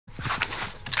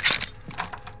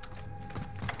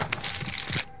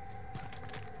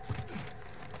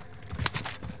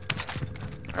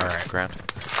ground.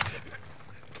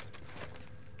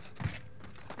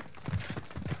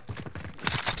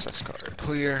 Access card.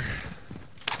 Clear.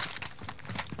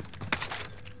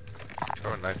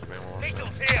 Throw a knife if anyone wants Needles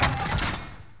it. here.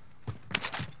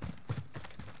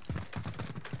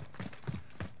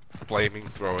 Flaming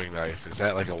throwing knife. Is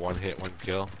that like a one hit, one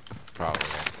kill? Probably.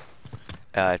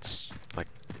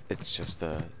 It's just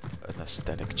an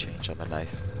aesthetic change on the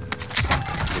knife.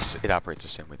 It operates the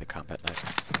same way the combat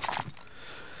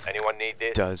knife Anyone need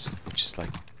this? does, which is like,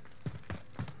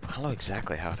 I don't know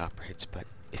exactly how it operates, but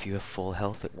if you have full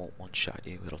health, it won't one-shot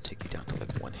you. It'll take you down to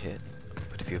like one hit.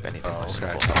 But if you have anything less than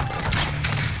full health,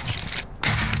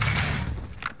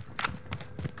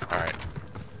 Alright.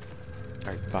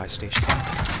 alright, buy station.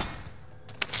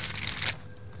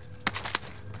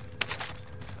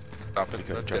 Drop it. You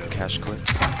go drop the cash quick.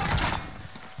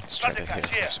 Let's try to hit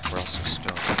him from somewhere else. Just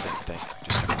don't think.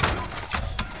 Just gonna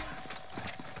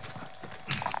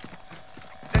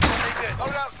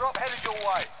Hold out, drop headed your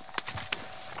way.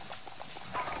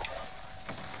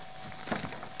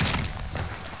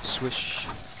 swish.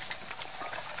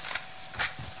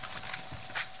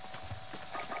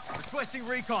 Requesting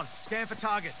recon. Scan for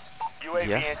targets. UAV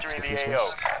Yeah, entering let's the get AO.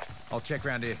 these I'll check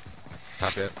round here.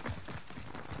 Top it.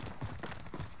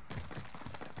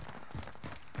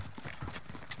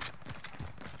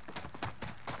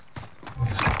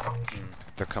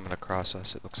 They're coming across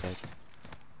us, it looks like.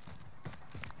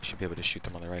 Should be able to shoot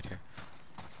them on the right here.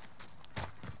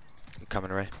 You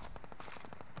coming, Ray?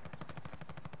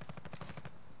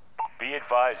 Be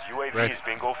advised, UAV Right. is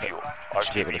bingo fuel.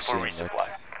 Should be able RTB to see for them, Rick. resupply.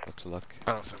 Let's look.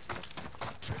 I don't sense it.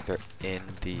 They're in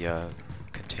the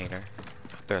container.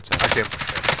 They're outside. I see him.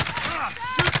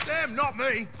 Shoot them, not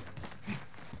me!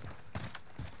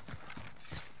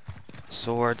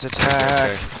 Swords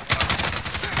attack!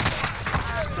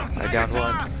 I downed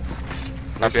one.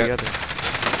 Where's the yet. other?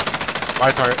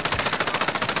 My target.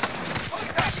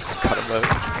 Cut him out.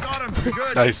 Got him,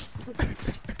 good. Nice.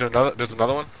 There's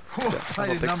another one? Whew,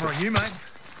 Plated think number so. on you, mate.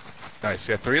 Nice.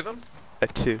 Yeah, 3 of them?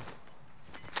 At 2.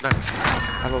 Nice.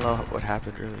 I don't know what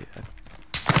happened really.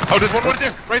 Oh, there's one right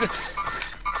there! Right there!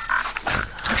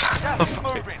 Gas is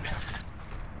moving.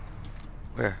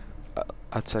 Where?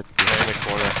 Outside. In the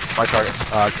corner. My target.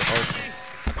 Oh,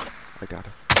 I got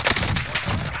him.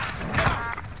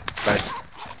 nice.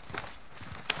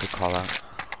 Good call out.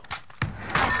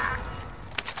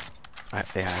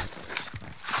 Yeah.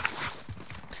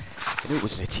 I knew it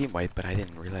wasn't a team wipe, but I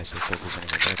didn't realize that there was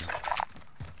anyone there.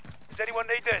 Does anyone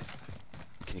need this?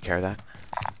 Can you carry that?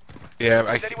 Yeah,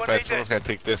 Does anyone but need someone's this? gotta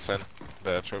take this and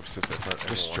the trophy system.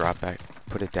 Just drop back.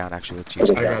 Put it down, actually. Let's use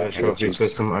it. I got a trophy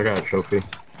system. I got a trophy.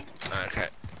 Okay.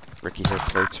 Ricky, here,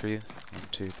 plates for you. 1,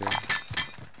 2, 3.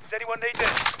 Does anyone need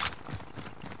this?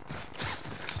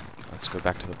 Let's go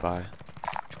back to the buy.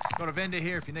 Got a vendor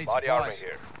here if you need Body armor supplies.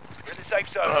 here. You're in the safe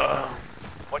zone.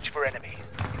 Watch for enemy.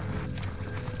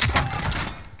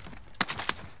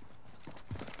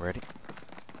 Ready?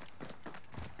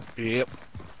 Yep.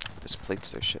 There's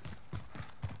plates there, shit.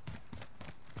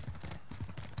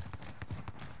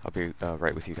 I'll be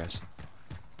right with you guys.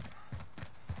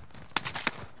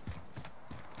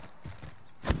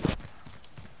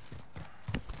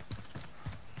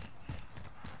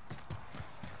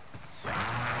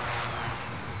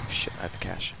 Shit, I have the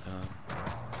cash.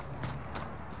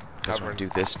 Guys want to do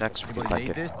this next? We can Anybody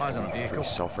like need this? Eyes on a get vehicle.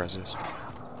 self-reses.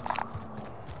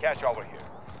 Cash over here.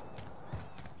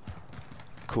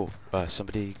 Cool.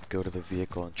 Somebody go to the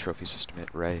vehicle and trophy system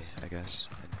at Ray, I guess.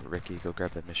 And Ricky, go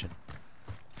grab that mission.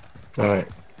 Alright.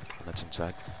 That's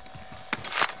inside.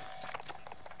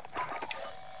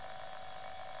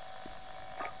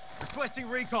 Requesting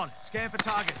recon. Scan for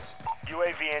targets.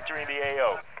 UAV entering the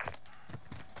AO.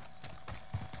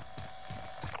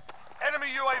 Enemy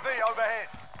UAV overhead.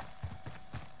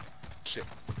 Shit.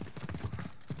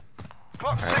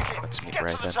 Clock's Alright, ticking. let's move Get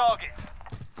right to the then. target.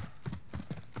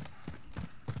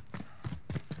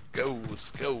 Go,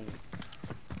 let's go.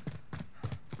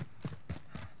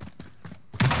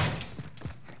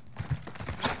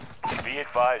 Be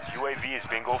advised, UAV is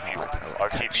bingo fuel.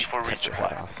 RTB for Cut your head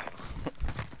resupply. off.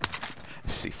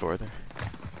 C4 there.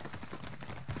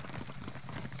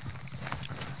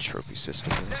 Trophy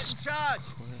system Set is. and charge.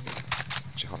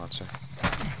 Hold on, sir.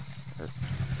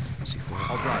 C4.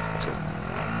 I'll drive. Let's go.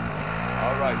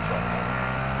 All right, John.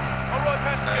 All right,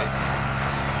 passenger. Nice.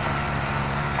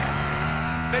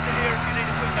 Vendor here if you need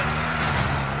equipment.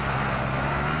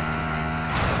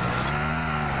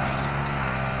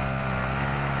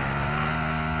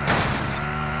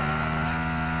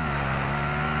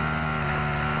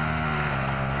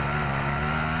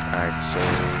 Alright, so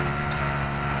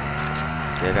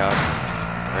get out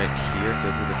Right here,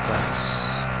 go through the fence.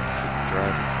 Keep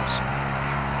driving.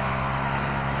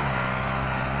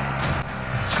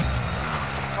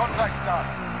 Contract's done.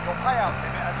 Your payout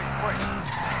limit has increased.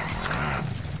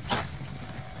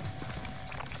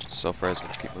 Self-res,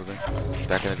 let's keep moving.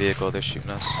 Back in the vehicle, they're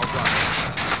shooting us.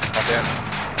 Up there.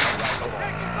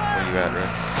 Where you at, Rick?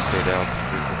 Stay down.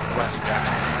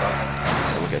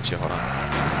 We'll get you, hold on.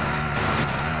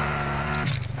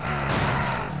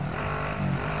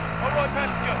 Alright,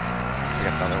 passenger. I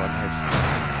got another one, nice.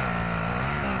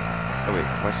 Oh wait,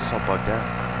 why is this all bugged out?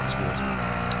 That's weird.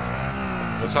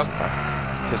 What's up?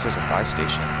 It says there's a buy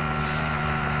station.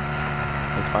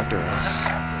 Like under us.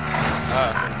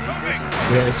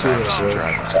 Yeah, I see this.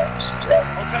 Driving.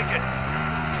 I'll take it.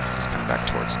 Just coming back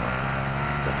towards them.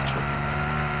 Double check.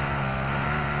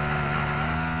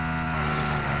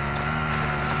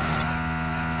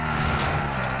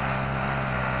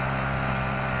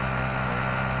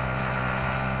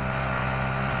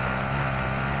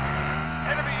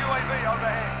 Enemy UAV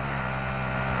overhead.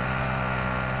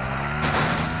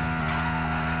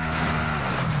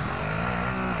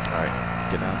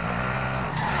 Alright, get out.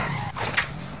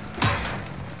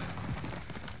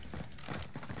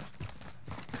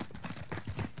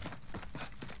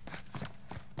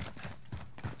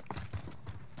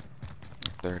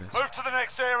 There it is. Move to the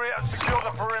next area and secure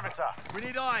the perimeter. We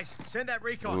need eyes. Send that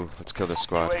recon. Ooh, let's kill this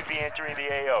squad. UAV entering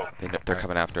the AO. They're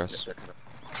coming after us. Moving.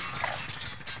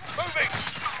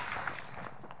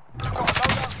 Got a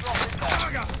loadout drop in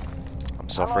there. I'm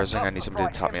self-resing. I need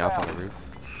somebody to top me off on the roof.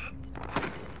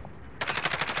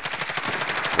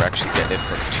 We're actually getting it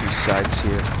from two sides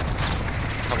here.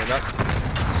 Coming up.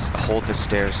 Hold the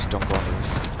stairs. Don't go on the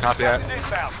roof. Copy that. Gas is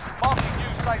inbound. Marking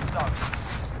new safe zone.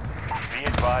 Be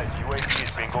advised, UAV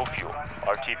is bingo fuel.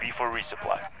 RTB for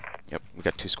resupply. Yep, we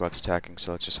got two squads attacking,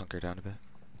 so let's just hunker down a bit.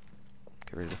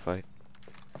 Get ready to fight.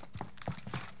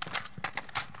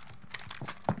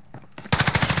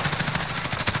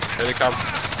 Here they come.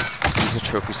 Use a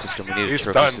trophy system. We need a He's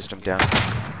trophy stunned. system down.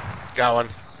 Got one.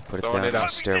 Put it Throwing down it in the up.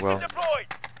 stairwell. Deployed.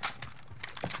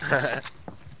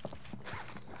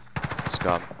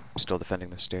 Scott, still defending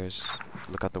the stairs.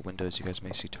 Look out the windows. You guys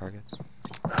may see targets.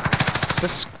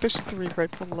 There's three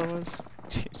right below us.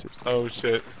 Jesus. Oh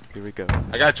shit. Here we go.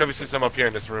 I got a trophy system up here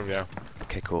in this room now.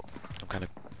 Okay, cool. I'm kind of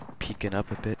peeking up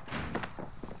a bit.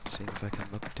 Seeing if I can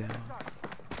look down.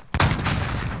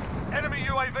 Enemy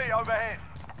UAV overhead.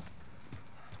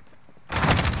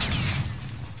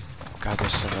 God,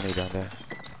 there's so many down there.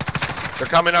 They're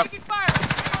coming up.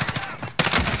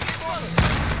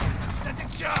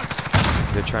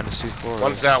 They're trying to shoot forward.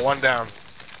 One's down, one down.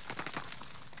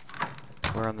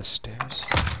 We're on the stairs.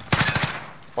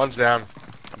 One's down.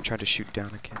 I'm trying to shoot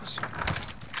down. I can't see.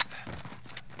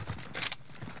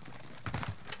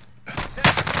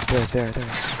 There.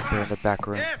 They're in the back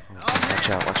room. Oh, watch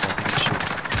out, you can shoot.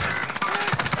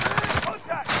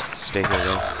 Stay here,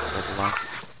 Ray. Hold the line.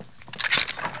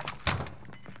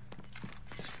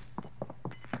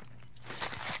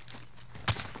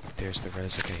 There's the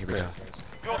res. Okay, here we go.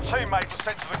 Your teammate was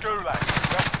sent to the gulag.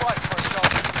 They'll fight for a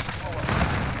shot.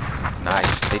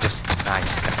 Nice,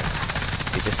 nice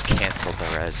guys. They just canceled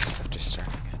the res after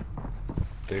starting it.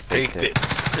 They faked it.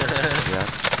 See that?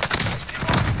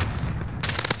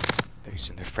 They're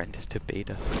using their friend as to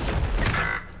beta.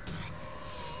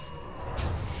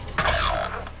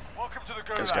 Welcome to the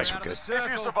gulag. Those guys are Out of good. the circle,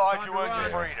 If you it's survive, time you to earn your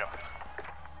run. freedom.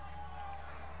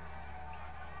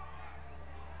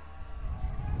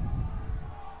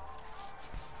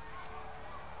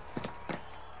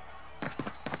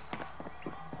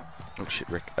 Oh shit,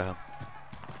 Rick.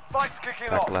 Fight's kicking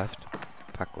Back off. left.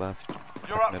 Back left.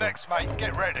 You're back up middle, next, mate.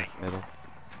 Get ready. Middle.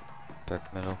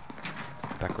 Back middle.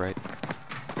 Back right.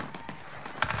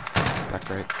 Back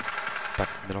right. Back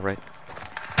middle right.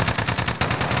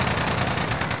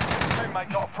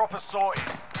 Teammate got a proper sorting.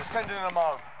 We're sending them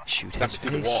home. Shoot That's his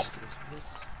through the face. wall.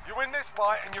 You win this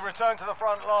fight and you return to the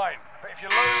front line. But if you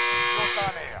lose, you're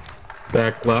done here.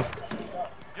 Back left.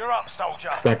 You're up, soldier.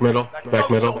 Back middle. Now Back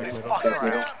go middle. sort this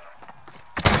fucker out.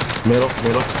 Middle.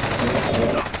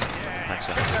 Thanks,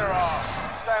 Kick man. their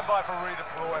ass. Stand by for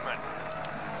redeployment.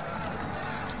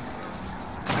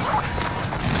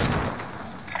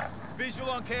 Visual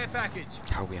on care package.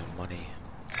 How are we on money?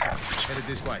 Headed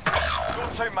this way. Your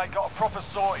teammate got a proper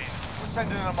sorting. We're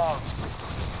sending them home.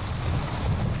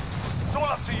 It's all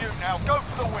up to you now. Go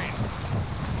for the win.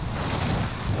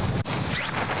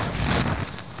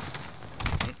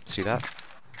 See that?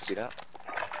 See that?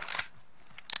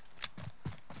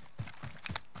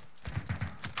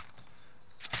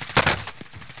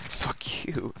 Fuck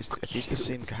you. Are these the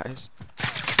same guys?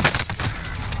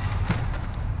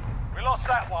 We lost lost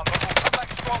that one, but we'll come back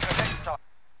stronger next time.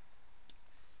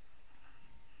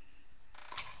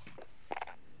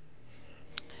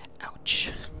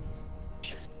 Ouch.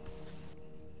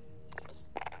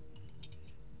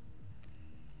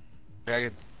 I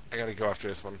gotta go after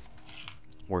this one.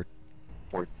 Word.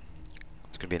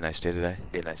 It's gonna be a nice day today.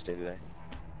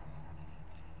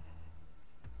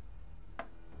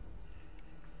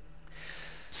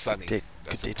 Sunny. Good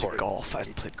That's day to important. golf. I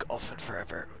haven't played golf in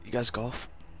forever. You guys golf?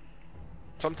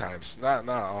 Sometimes, not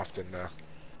often.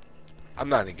 I'm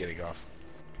not in getting off.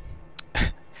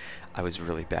 I was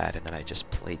really bad, and then I just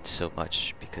played so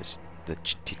much because the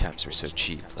tee times were so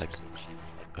cheap, like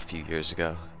a few years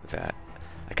ago, that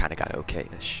I kind of got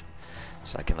okay-ish.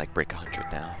 So I can like break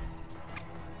 100 now.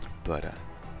 But I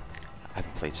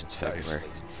haven't played since February.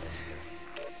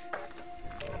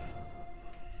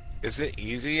 Is it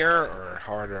easier or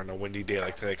harder on a windy day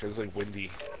like today? Because it's like windy.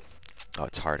 Oh,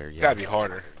 it's harder, It's yeah. gotta be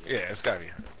harder. Yeah, it's gotta be.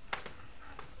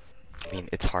 I mean,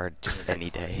 it's hard just any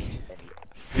day.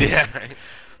 Yeah. Right.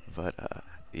 But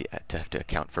yeah, to have to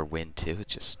account for wind too,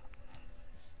 it's just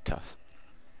tough.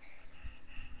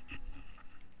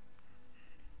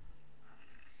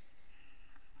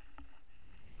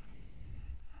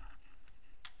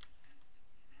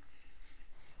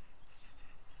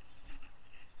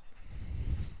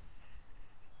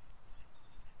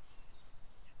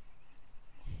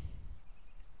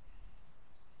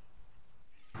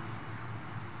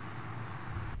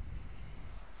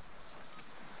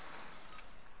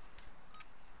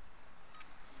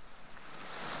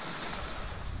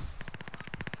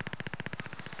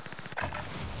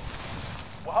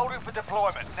 We're holding for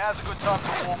deployment. Now's a good time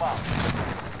to warm up.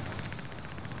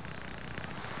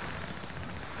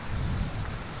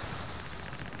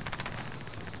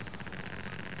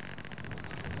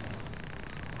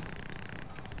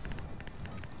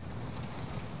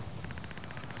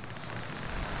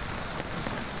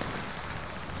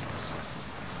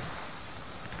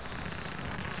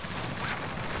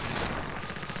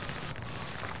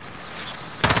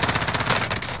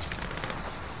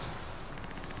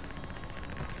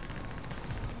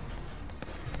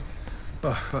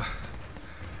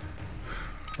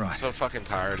 Right. I'm so fucking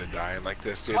tired of dying like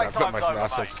this, dude. I put Playtime's my over,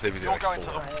 mouse mate. sensitivity You're like going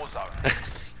 4. to the war zone.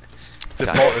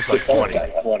 Default is like 20.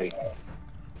 What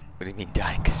do you mean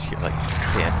dying? Because you're like,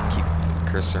 can't keep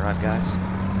the cursor on guys?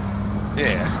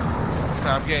 Yeah.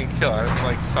 No, I'm getting killed. I'm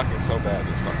like sucking so bad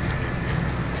this fucking game.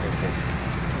 Like this.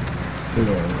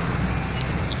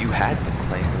 You had been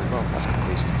playing really well last couple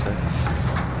weeks, you said.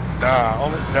 No,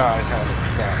 I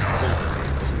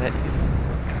haven't. Wasn't that you?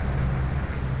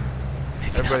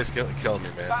 Maybe Everybody's killed me,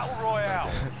 man. Battle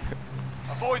Royale.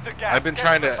 Avoid the gas. I've been Get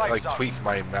trying the to safe like zone. tweak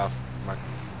my mouth.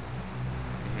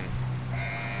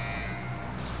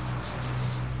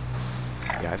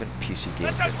 Yeah, I haven't PC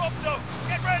gamed Let's in go, Bob.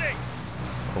 Get ready.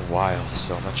 a while,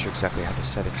 so I'm not sure exactly how the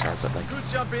settings are, but like, Good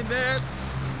jump in there.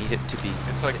 you need it to be,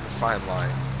 It's like a fine line.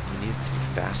 you need it to be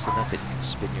fast enough that you can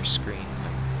spin your screen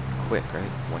like quick, right?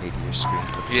 180 your screen.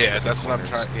 Yeah, that's what I'm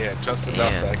trying. Yeah, just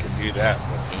enough that I can do that.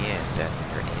 But And that when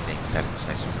you're aiming, that it's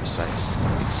nice and precise.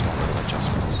 Make small little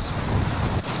adjustments.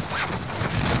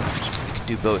 You can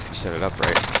do both if you set it up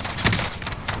right.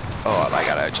 Oh my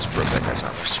god, I just broke that guy's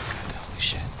armor so good. Holy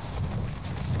shit.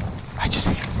 I just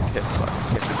hit everybody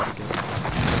again.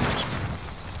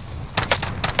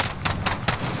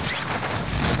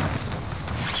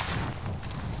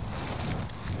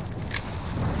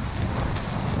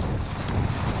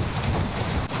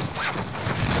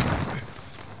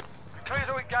 Clear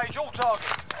to engage all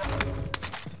targets.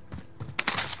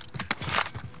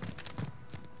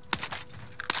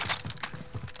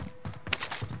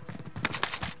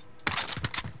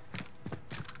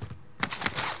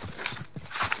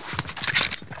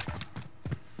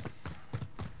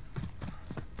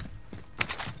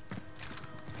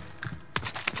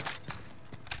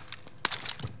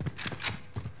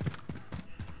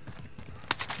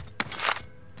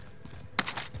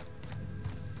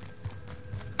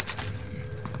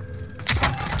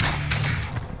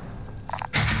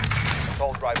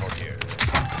 Assault rifle here.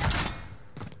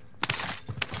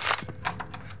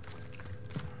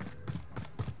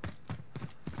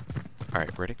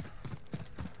 Alright, ready?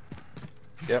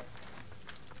 yep.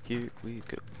 Here we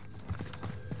go.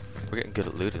 We're getting good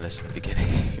at looting this in the beginning.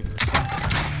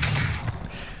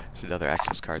 It's another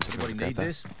access card, so Anybody grab need that.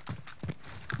 this?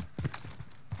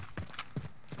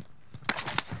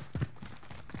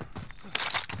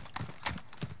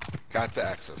 Got the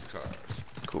access cards.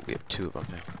 Cool, we have 2 of them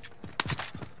now.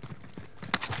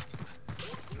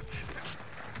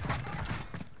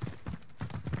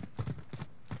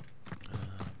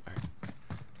 Alright.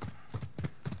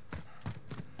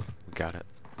 We got it.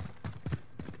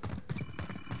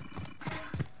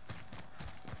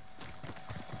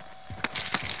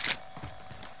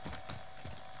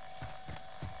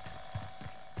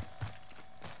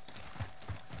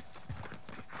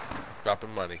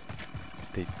 Dropping money.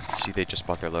 They just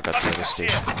bought their loadout to the other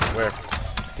station. Where?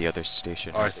 The other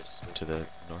station Oh, is to the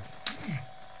north.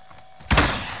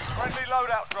 Friendly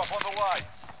loadout drop on the way.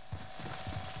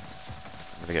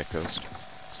 I'm gonna get Ghost.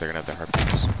 So they're gonna have their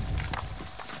heartbeats.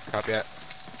 Copy that.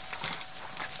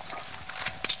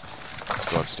 Let's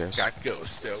go upstairs. Got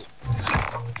ghost still.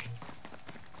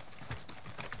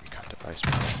 Got device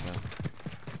points now.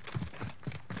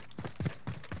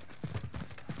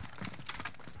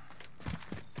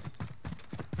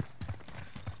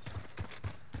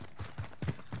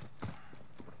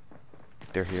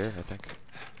 They're here, I think.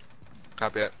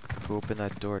 Copy that. Who opened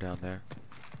that door down there?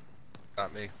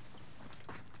 Not me.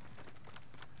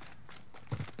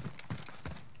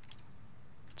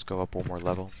 Let's go up one more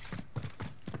level.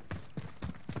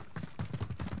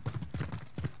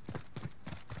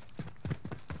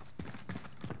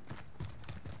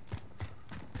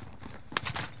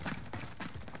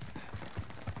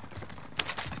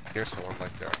 Here's someone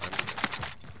like there.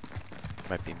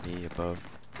 Might be me above.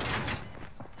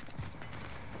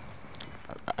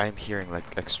 I'm hearing like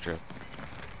extra.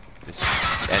 This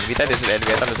enemy. That isn't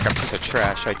enemy. I thought it was like a piece of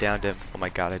trash. I downed him. Oh my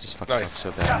god! I just fucking got Nice.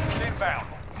 so bad. Gas is inbound.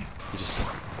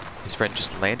 His friend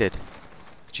just landed.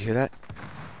 Did you hear that?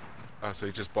 Oh, so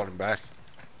you just brought him back.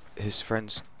 His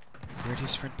friend's. Where did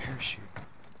his friend parachute?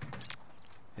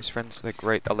 His friend's like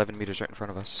right 11 meters right in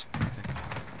front of us. I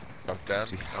think. Up down.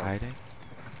 Is he Oh. hiding?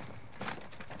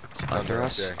 It's Under under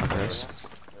us, us. yeah. Under us.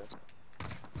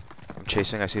 I'm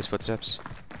chasing. I see his footsteps.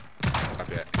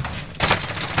 Copy that.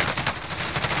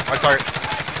 My target.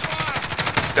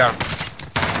 Down.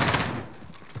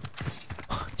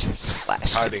 Just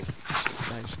slash. Hiding.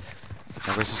 Nice.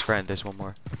 Now where's his friend? There's one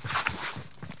more. I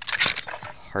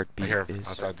Heartbeat hear him is.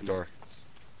 outside the door.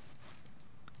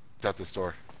 It's out this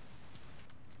door.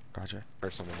 Roger.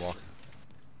 Heard someone walk.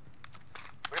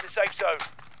 We're in the safe zone.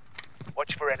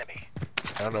 Watch for enemy.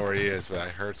 I don't know where he is, but I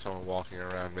heard someone walking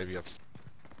around, maybe up.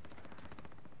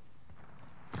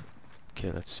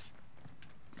 Okay, let's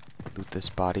loot this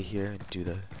body here and do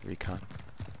the recon.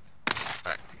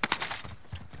 Alright.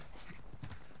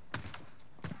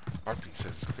 Heartbeat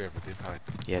says clear, but they hide.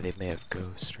 Yeah, they may have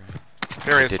ghost, right?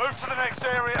 There he is. Did- Move to the next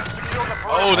area and secure the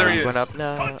Oh, there perimeter. he is. Went up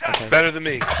now. Okay. Better than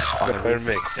me. On the Better than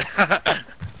me.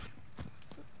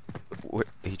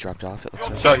 He dropped off. It looks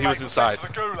Your like. So he teammate was inside.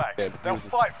 sent to the gulag. Yeah, he They'll was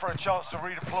fight for a chance to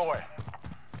redeploy.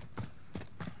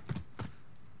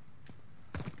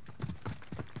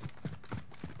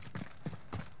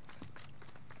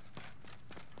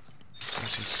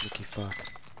 Such a sneaky fuck.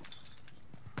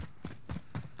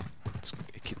 Let's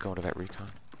keep going to that recon.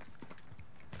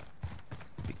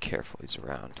 Be careful, he's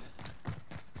around.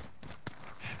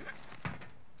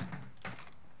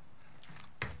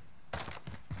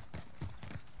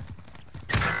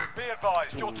 Be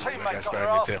advised, your That teammates guy's got their better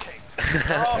ass than me, kicked. too.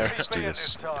 They're Let's do RTB at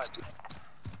this. this time.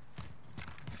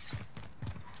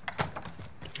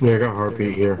 Yeah, I got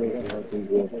heartbeat here.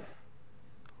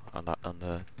 On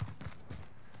the.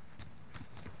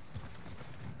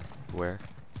 Where?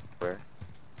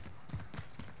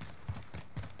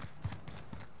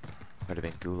 Might have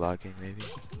been gulagging, maybe.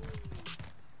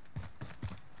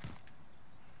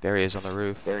 There he is on the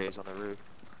roof.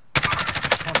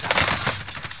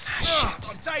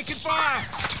 I'm taking fire!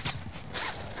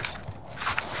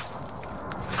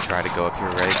 I'm trying to go up here,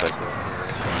 Ray, but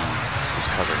he's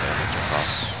covered me. I'm gonna jump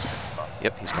off.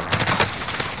 Yep, he's coming.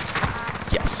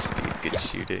 Yes, dude, good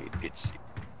shooting. Good shooting.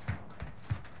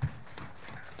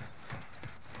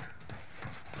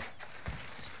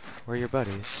 Where are your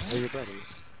buddies?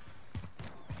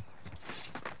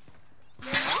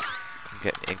 I'm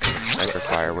getting incoming sniper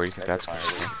fire. Where do you think that's coming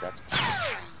from?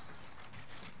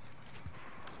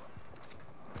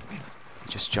 He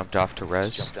just jumped off to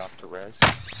res.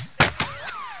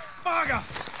 Bugger!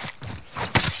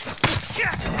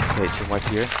 Okay, team wipe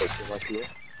here.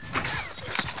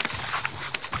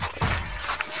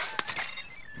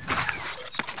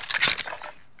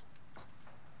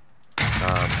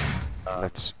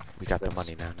 We got the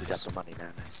money now.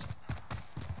 Nice.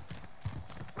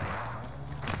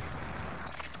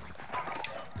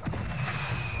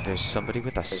 There's somebody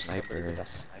with a sniper.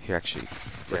 Here, actually,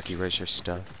 Ricky, where's your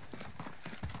stuff?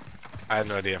 I have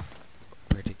no idea.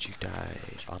 Where did you die?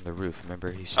 On the roof.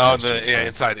 Remember he. Oh, smashed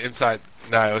you inside.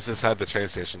 No, it was inside the train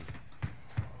station.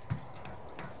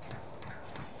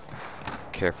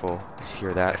 Careful. Just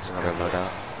hear that. It's another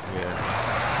loadout. Yeah.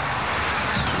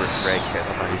 Ray hit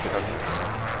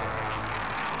him.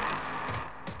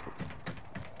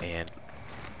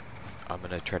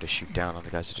 gonna try to shoot down on the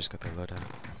guys that just got their loadout.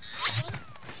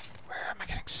 Where am I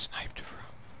getting sniped from?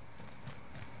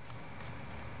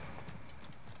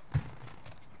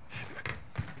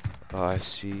 Oh, I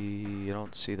see. I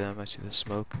don't see them. I see the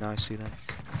smoke. Now I see them.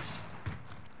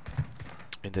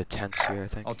 In the tents here, I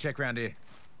think. I'll check round here.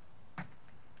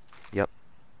 Yep.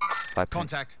 5 ping.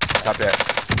 Contact. Not bad.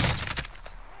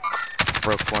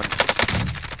 Broke one.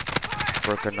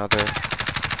 Broke another.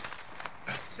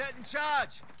 Set and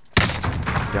charge.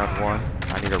 Down one.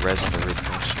 I need a res on the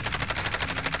reinforce.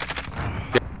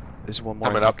 There's one more.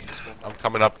 Coming up. I'm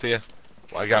coming up to you.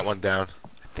 Well, I got one down.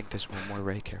 I think there's one more.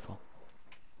 Ray, careful.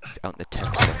 He's out in the tents.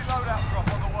 Loadout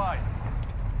drop on the way.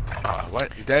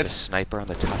 What? You There's dead? a sniper on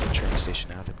the top of the train station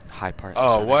now, the high part.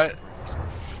 Oh, what?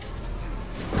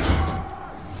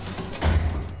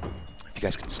 If you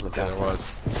guys can slip Yeah, out, there was.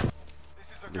 This is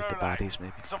the loot the gulag. bodies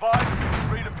maybe. Survive,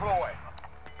 redeploy.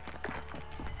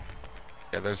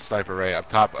 Yeah, there's a sniper right up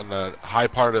top on the high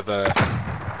part of the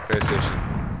train station.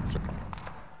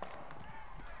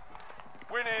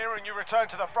 Win here and you return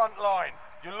to the front line.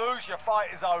 You lose, your fight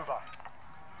is over.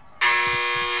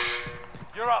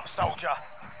 You're up, soldier.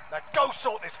 Now go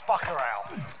sort this fucker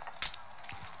out.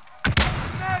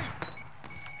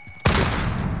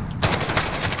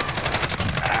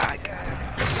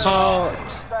 Assault!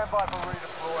 Stand by for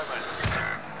redeployment.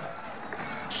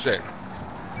 Shit.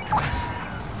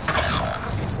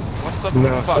 What the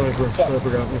No, fuck? sniper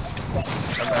got me.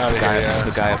 I'm out of The here,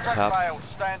 yeah. guy up Contract top. failed.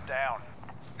 Stand down.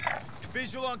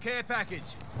 Visual on care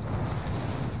package.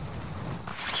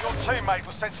 Your teammate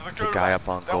was sent to the gulag. The guy up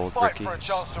on They'll gold, fight Ricky. for a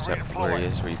chance to Is that where he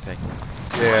redeploy. is? Where you ping?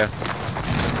 Yeah.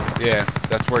 Yeah,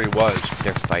 that's where he was.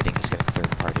 They're fighting. He's getting third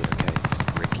party. Okay,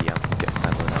 Ricky, I'm getting my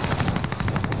load out.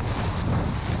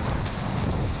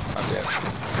 I'm dead.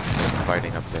 They're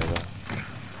fighting up there though.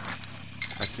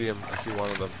 I see him. I see one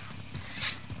of them.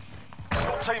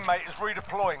 Your teammate is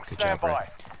redeploying. Good Stand job, Ray. by.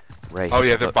 Ray. Oh hit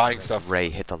yeah, the they're lo- buying stuff. Ray,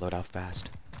 hit the loadout fast.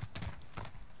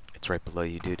 It's right below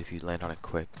you, dude. If you land on it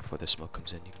quick before the smoke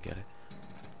comes in, you can get it.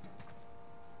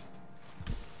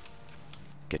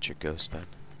 Get your ghost then.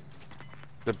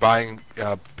 They're buying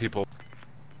people.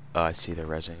 Oh, I see they're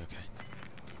rezzing. Okay.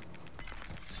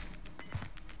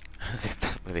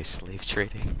 Were they slave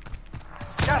trading?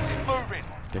 Gas is moving.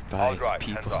 They're buying right,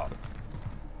 hands people. up.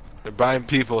 They're buying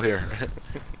people here.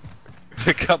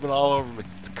 They're coming all over me.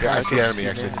 Yeah, I see enemy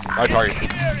actually. My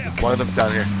target. One of them's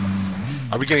down here.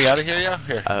 Are we getting out of here? Yeah.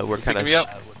 Here. We're You kind of. picking me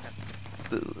up?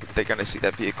 They're gonna see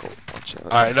that vehicle. Watch out. All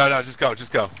right. No. Just go.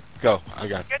 Just go. Go. I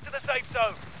got it. Get to the safe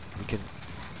zone. We can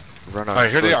run on. All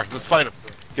right. Here they foot. are. Let's fight them.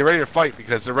 Get ready to fight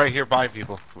because they're right here buying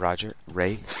people. Roger.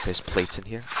 Ray, there's plates in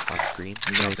here on green.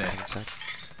 He's Ray, out there. come inside.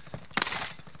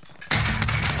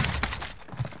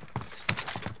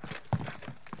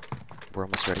 We're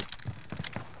almost ready.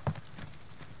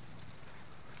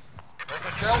 There's a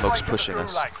jailbreak Smoke's at the pushing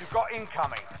us. gulag. You've got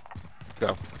incoming.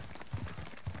 Go.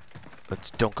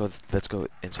 Let's go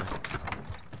inside.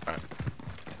 All right.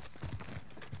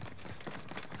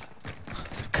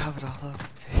 They're covered all over.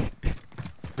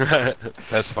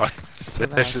 That's fine. It's a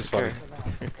That's just funny.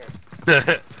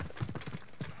 massacre.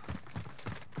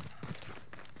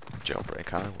 Jailbreak,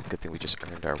 huh? Well, good thing we just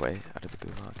earned our way out of the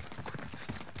gulag.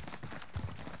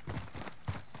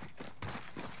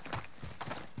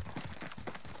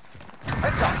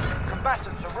 Heads up.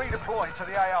 Combatants are redeploying to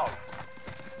the AO.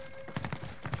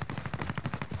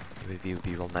 UAV would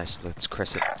be real nice. Let's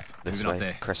crescent this Moving up way,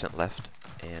 there. crescent left,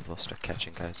 and we'll start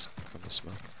catching guys from the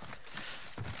smoke.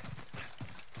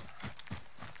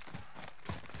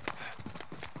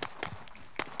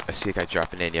 I see a guy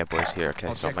dropping in. Yeah, boys, here. Okay,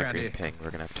 I'll so on check my around green here. ping,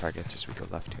 we're gonna have targets as we go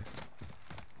left here.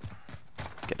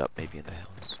 Get up, maybe in the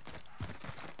hills.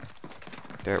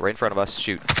 They're right in front of us.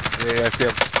 Shoot. Yeah, I see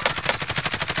him.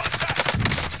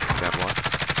 Down one.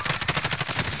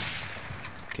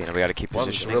 Okay, now we gotta keep One's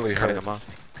positioning. really Cutting hurt. them off.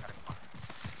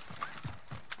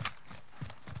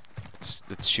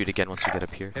 Let's shoot again once we get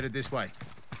up here. Headed this way.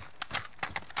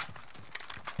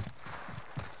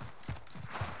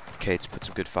 Okay, let's put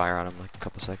some good fire on him, like a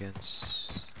couple seconds.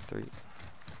 3.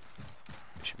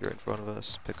 Should be right in front of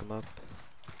us. Pick him up.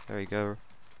 There you go.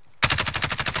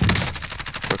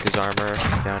 Broke his armor.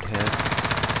 Downed him.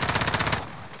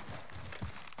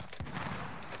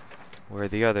 Where are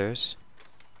the others?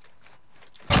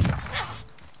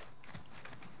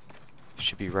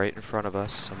 Should be right in front of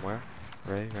us somewhere.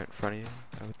 Ray, right in front of you,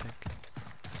 I would think.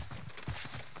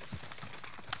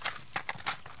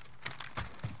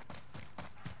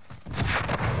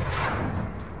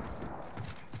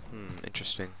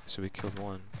 Interesting. So we killed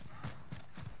one.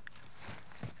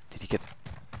 Did he get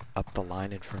up the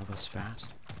line in front of us fast?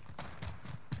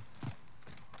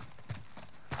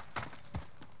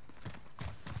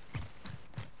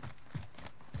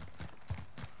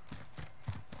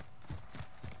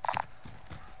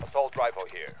 assault rifle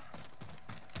here.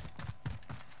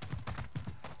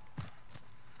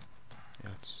 Yeah,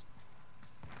 it's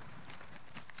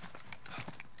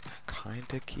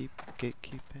kinda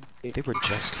gatekeeping. They were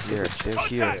just here. They're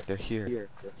here.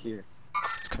 They're here.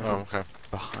 It's coming Oh, from okay.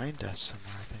 behind us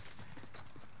somewhere, I think.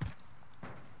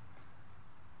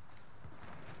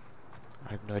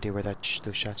 I have no idea where those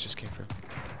shots just came from.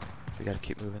 We gotta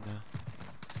keep moving though.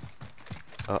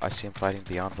 Oh, I see him fighting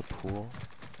beyond the pool.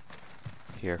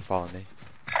 Here, follow me.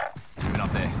 Moving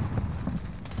up there.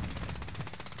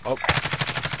 Oh.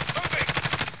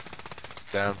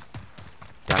 Down.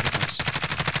 Down, nice.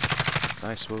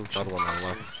 Nice, whoa. shit. Another one on the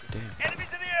left. Damn. Enemies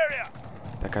in the area.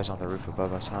 That guy's on the roof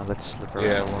above us, huh? Let's slip around.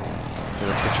 Yeah, one. Here,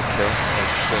 let's get your kill. Oh,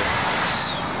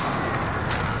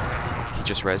 shit. He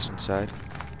just rezzed inside.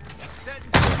 Setting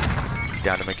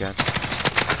Down him again.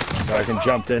 I can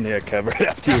jump in here, cover it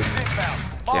after you.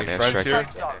 Yeah, man, friends strike. here.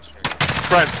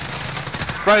 Friends.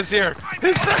 Friends here.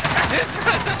 His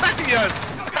friends. Yes.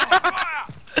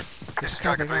 This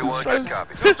guy,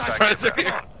 Friends are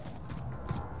here.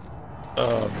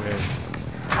 Oh man.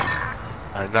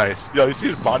 Alright, nice. Yo, you see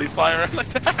his body fly around like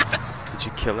that? Did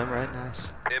you kill him right? Nice.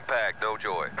 Impact, no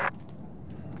joy.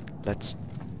 That's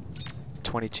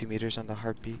 22 meters on the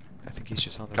heartbeat. I think he's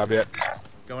just on the Copy it.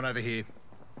 Going over here.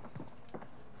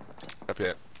 Copy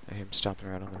it. I hear him stomping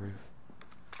around on the roof.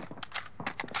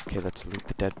 Okay, let's loot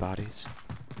the dead bodies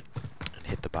and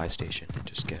hit the buy station and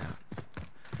just get out.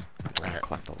 I'm trying to Alright.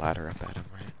 climb the ladder up at him,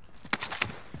 right?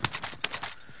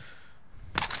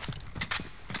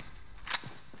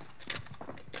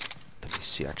 Let me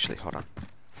see, actually, hold on.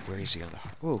 Where is he on the...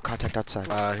 Whoa, contact outside.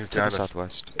 He's to the behind us.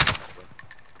 southwest.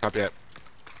 Copy it.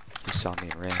 He saw me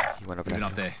and ran. He went over Moving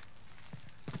that up hill. there.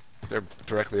 They're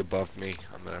directly above me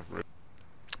on the roof.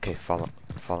 Okay, follow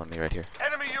me right here.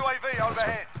 Enemy UAV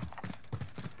overhead.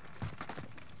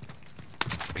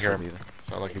 I hear We're him. leaving.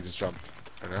 Sound like he just jumped.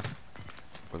 Right now.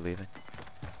 We're leaving.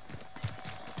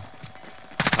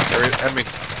 There he is. Enemy.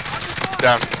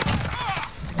 Down.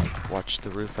 Watch the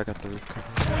roof. I got the roof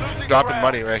covered. Losing Dropping ground.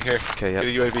 money right here. Okay, yep.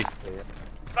 Get a UAV.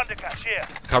 Thundercats here.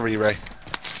 Cover you, Ray.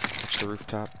 Watch the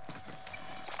rooftop.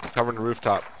 Covering the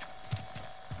rooftop.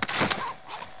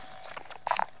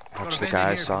 Watch Got a the vendor guy I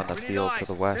here. saw in the Really field nice. to the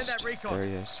Send west. that recon. There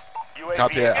he is. UAV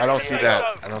Copy it. I don't enemy see AO. that.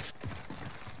 I don't see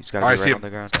He's got to I be see right him. on the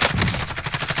ground.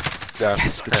 that.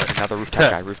 Yes, good job. Another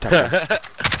rooftop guy. Rooftop guy.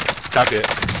 Copy it.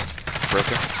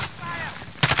 Broken.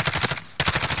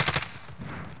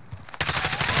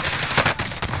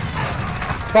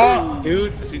 Fuck,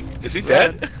 dude. Is he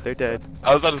dead? They're dead.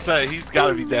 I was about to say, he's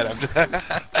gotta be dead after that.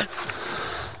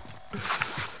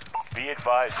 Be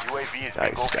advised, UAV is Nice,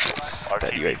 bingo guys. fuel.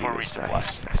 That RTV for UAV was resupply.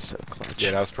 nice. That's so clutch.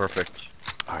 Yeah, that was perfect.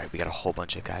 Alright, we got a whole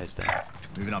bunch of guys there.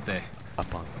 Moving up there.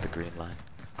 Up on the green line.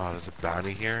 Oh, there's a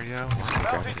bounty here, yo.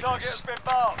 Bounty target has been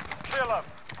marked. Kill him.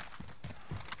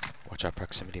 Watch our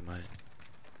proximity mine.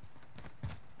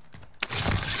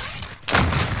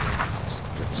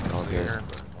 It's all good. Here.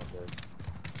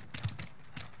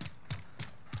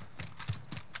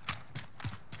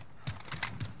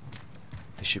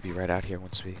 They should be right out here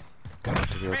once we come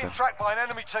into the Being open. tracked by an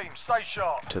enemy team. Stay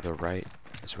sharp. To the right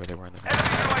is where they were in the Enemy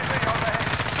UAV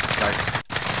overhead. Nice.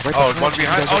 Right Oh, behind one you,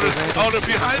 behind. you Oh, guys there's, are oh, they're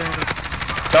behind.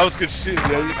 That was good shit.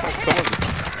 Yeah, you fucked someone.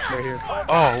 Right here.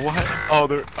 Oh, what? Oh,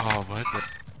 they're. Oh, what?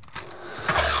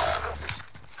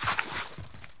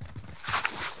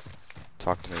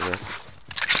 Talk to me, Rick.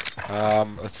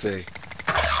 Let's see.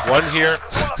 One here.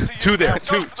 Two there.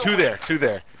 Two there. Two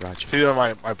there. Roger. Two on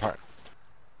my part.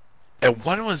 And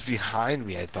one was behind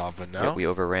me, I thought, but no. Yeah, we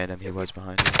overran him. He was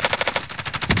behind you.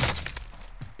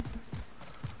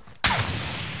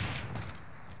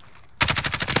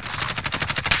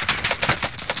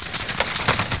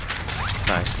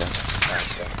 Nice, guys.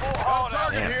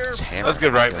 Damn, it's hammering. That's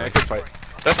good, right, out man. there. Good fight.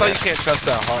 That's why you can't trust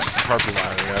that harpy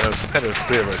line. You know? It was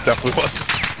clear, but it definitely wasn't.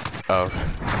 Oh.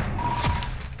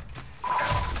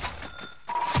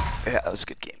 Yeah, that was a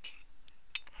good game.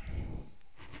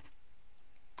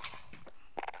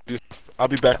 I'll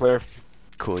be back later.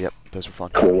 Cool, yep. Those were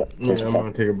fun. Yeah, I'm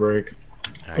gonna take a break.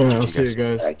 Alright, Yeah, GG, I'll see guys. you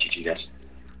guys. Alright, GG guys.